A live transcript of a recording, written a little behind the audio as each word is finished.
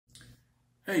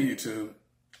Hey YouTube,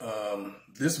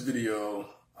 this video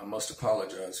I must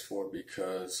apologize for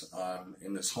because I'm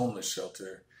in this homeless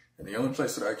shelter and the only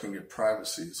place that I can get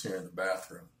privacy is here in the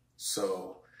bathroom.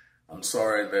 So I'm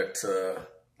sorry that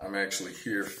I'm actually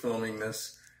here filming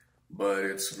this, but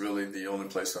it's really the only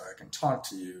place that I can talk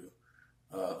to you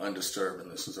undisturbed,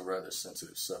 and this is a rather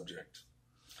sensitive subject.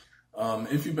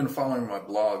 If you've been following my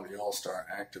blog, The All-Star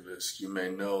Activist, you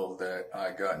may know that I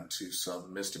got into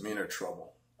some misdemeanor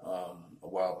trouble a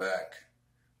while back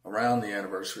around the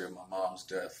anniversary of my mom's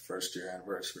death, first year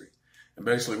anniversary. And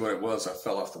basically what it was, I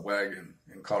fell off the wagon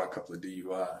and caught a couple of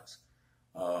DUIs.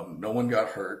 No one got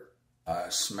hurt. I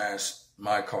smashed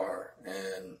my car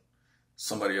and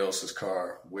somebody else's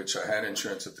car, which I had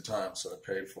insurance at the time, so I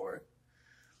paid for it.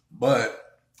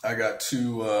 But I got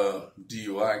two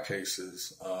DUI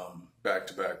cases back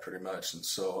to back pretty much, and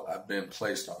so I've been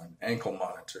placed on an ankle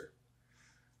monitor.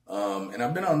 And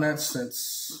I've been on that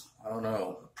since, I don't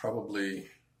know, probably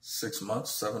 6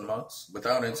 months, 7 months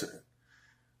without incident.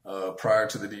 Prior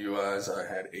to the DUIs, I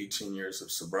had 18 years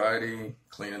of sobriety,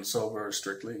 clean and sober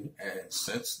strictly, and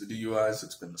since the DUIs,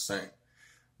 it's been the same.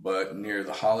 But near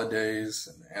the holidays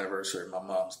and the anniversary of my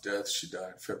mom's death, she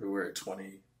died February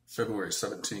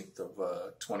 17th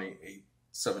of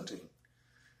 2017.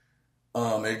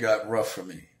 It got rough for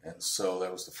me, and so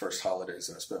that was the first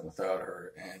holidays I spent without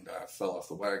her, and I fell off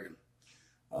the wagon.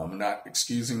 I'm not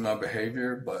excusing my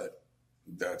behavior, but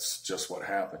that's just what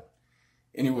happened.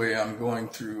 Anyway, I'm going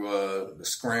through the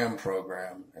SCRAM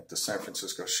program at the San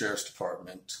Francisco Sheriff's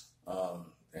Department,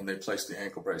 and they placed the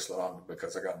ankle bracelet on me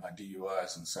because I got my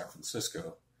DUIs in San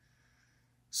Francisco.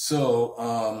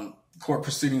 So court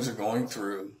proceedings are going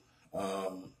through,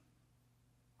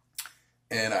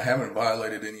 and I haven't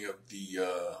violated any of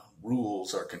the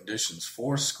rules or conditions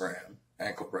for SCRAM,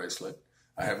 ankle bracelet.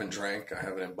 I haven't drank, I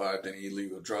haven't imbibed any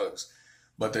illegal drugs,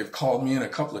 but they've called me in a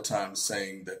couple of times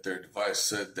saying that their device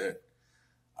said that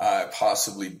I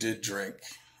possibly did drink,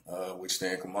 which the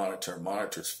ankle monitor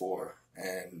monitors for,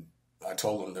 and I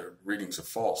told them their readings are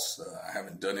false. I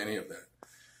haven't done any of that.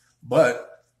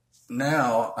 But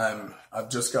now I've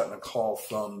just gotten a call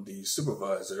from the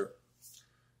supervisor,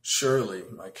 Shirley,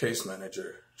 my case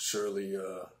manager, Shirley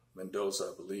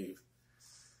Mendoza, I believe,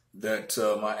 that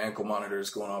my ankle monitor is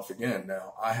going off again.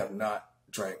 Now, I have not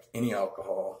drank any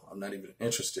alcohol. I'm not even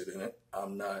interested in it.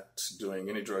 I'm not doing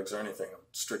any drugs or anything. I'm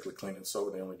strictly clean and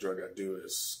sober. The only drug I do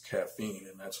is caffeine,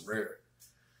 and that's rare.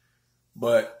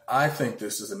 But I think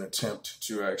this is an attempt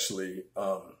to actually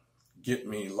get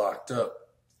me locked up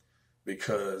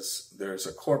because there's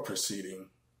a court proceeding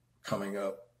coming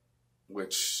up,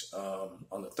 which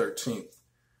on the 13th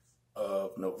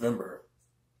of November,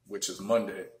 which is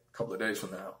Monday, a couple of days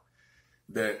from now,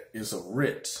 that is a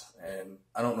writ. And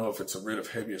I don't know if it's a writ of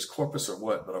habeas corpus or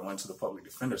what, but I went to the public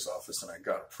defender's office and I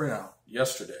got a printout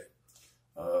yesterday,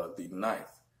 the 9th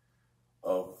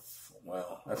of,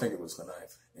 well, I think it was the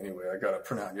 9th. Anyway, I got a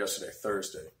printout yesterday,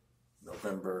 Thursday,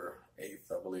 November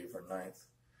 8th, I believe, or 9th.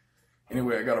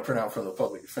 Anyway, I got a printout from the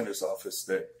public defender's office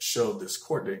that showed this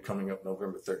court date coming up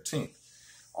November 13th.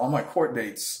 All my court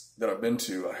dates that I've been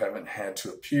to, I haven't had to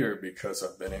appear because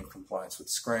I've been in compliance with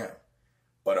SCRAM.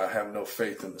 But I have no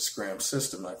faith in the SCRAM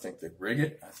system. I think they rig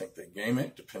it. I think they game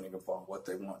it, depending upon what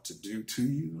they want to do to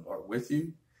you or with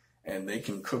you. And they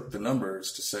can cook the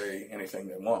numbers to say anything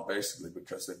they want, basically,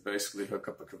 because they basically hook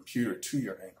up a computer to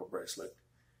your ankle bracelet.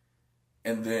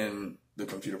 And then the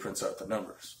computer prints out the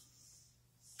numbers.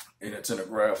 And it's in a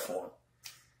graph form.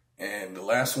 And the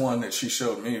last one that she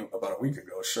showed me about a week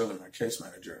ago, Shirley, my case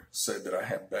manager, said that I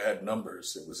had bad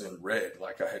numbers. It was in red,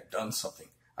 like I had done something.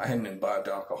 I hadn't imbibed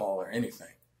alcohol or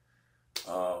anything.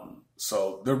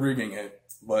 So they're rigging it.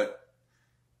 But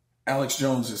Alex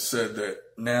Jones has said that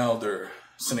now they're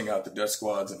sending out the death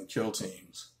squads and the kill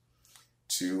teams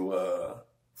to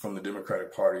from the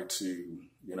Democratic Party to,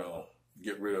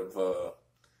 get rid of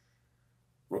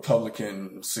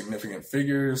Republican significant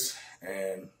figures.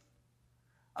 And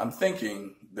I'm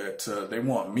thinking that they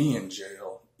want me in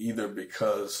jail either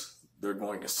because they're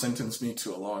going to sentence me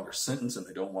to a longer sentence and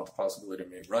they don't want the possibility of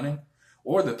me running,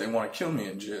 or that they want to kill me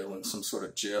in jail in some sort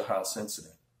of jailhouse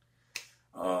incident.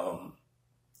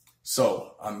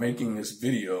 So I'm making this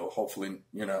video. Hopefully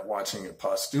you're not watching it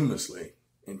posthumously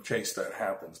in case that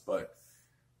happens. But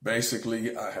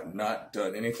basically, I have not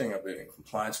done anything. I've been in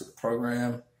compliance with the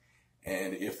program.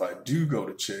 And if I do go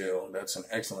to jail, that's an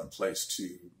excellent place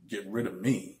to get rid of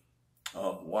me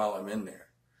while I'm in there.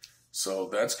 So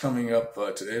that's coming up.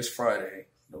 Today's Friday,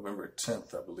 November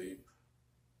 10th, I believe.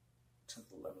 10th,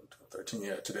 11th, 13th.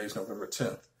 Yeah, today's November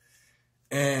 10th.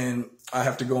 And I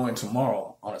have to go in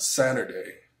tomorrow on a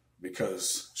Saturday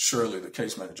because Shirley, the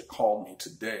case manager, called me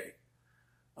today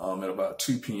at about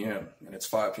 2 p.m. and it's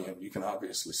 5 p.m. You can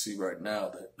obviously see right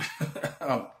now that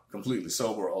I'm completely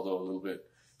sober, although a little bit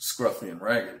scruffy and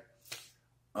ragged,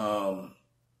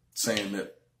 saying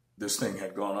that this thing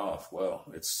had gone off.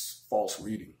 Well, it's false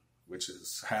reading, which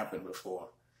has happened before.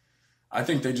 I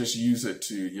think they just use it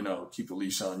to, you know, keep a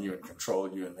leash on you and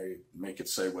control you, and they make it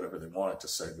say whatever they want it to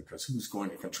say, because who's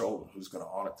going to control them? Who's going to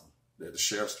audit them? They're the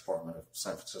Sheriff's Department of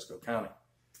San Francisco County.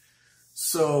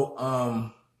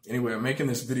 So anyway, I'm making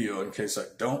this video in case I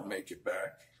don't make it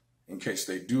back, in case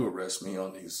they do arrest me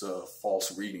on these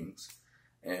false readings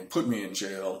and put me in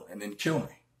jail and then kill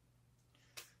me.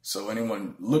 So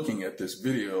anyone looking at this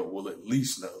video will at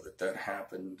least know that that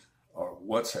happened, or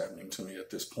what's happening to me at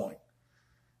this point.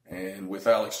 And with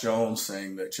Alex Jones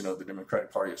saying that, you know, the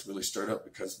Democratic Party is really stirred up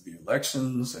because of the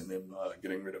elections and them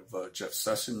getting rid of Jeff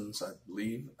Sessions, I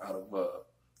believe, out of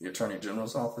the Attorney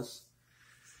General's office.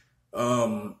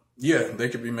 Yeah, they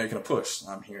could be making a push.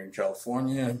 I'm here in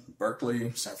California,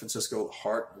 Berkeley, San Francisco, the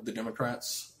heart of the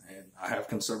Democrats, and I have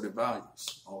conservative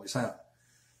values, always have.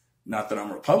 Not that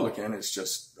I'm Republican, it's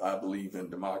just I believe in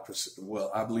democracy.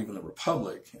 Well, I believe in the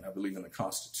Republic, and I believe in the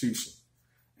Constitution.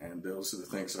 And those are the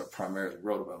things that I primarily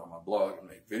wrote about on my blog and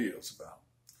made videos about.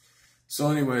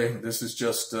 So anyway, this is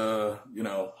just, you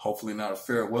know, hopefully not a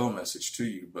farewell message to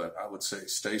you, but I would say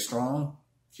stay strong,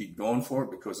 keep going for it,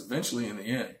 because eventually in the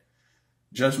end,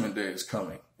 Judgment Day is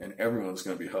coming and everyone's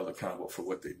going to be held accountable for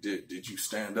what they did. Did you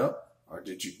stand up, or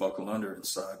did you buckle under and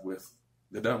side with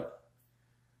the devil?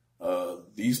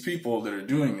 These people that are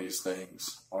doing these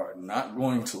things are not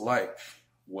going to like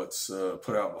what's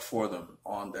put out before them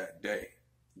on that day.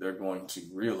 They're going to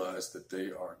realize that they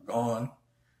are gone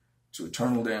to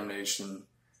eternal damnation,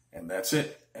 and that's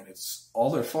it. And it's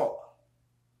all their fault.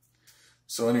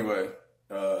 So anyway,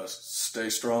 stay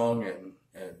strong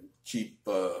and keep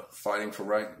fighting for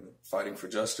right and fighting for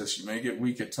justice. You may get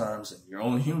weak at times, and you're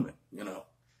only human, you know.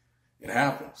 It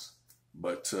happens.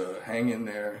 But hang in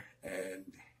there, and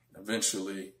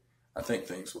eventually I think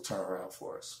things will turn around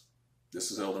for us. This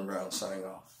is Eldon Brown signing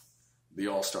off, the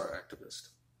All-Star Activist.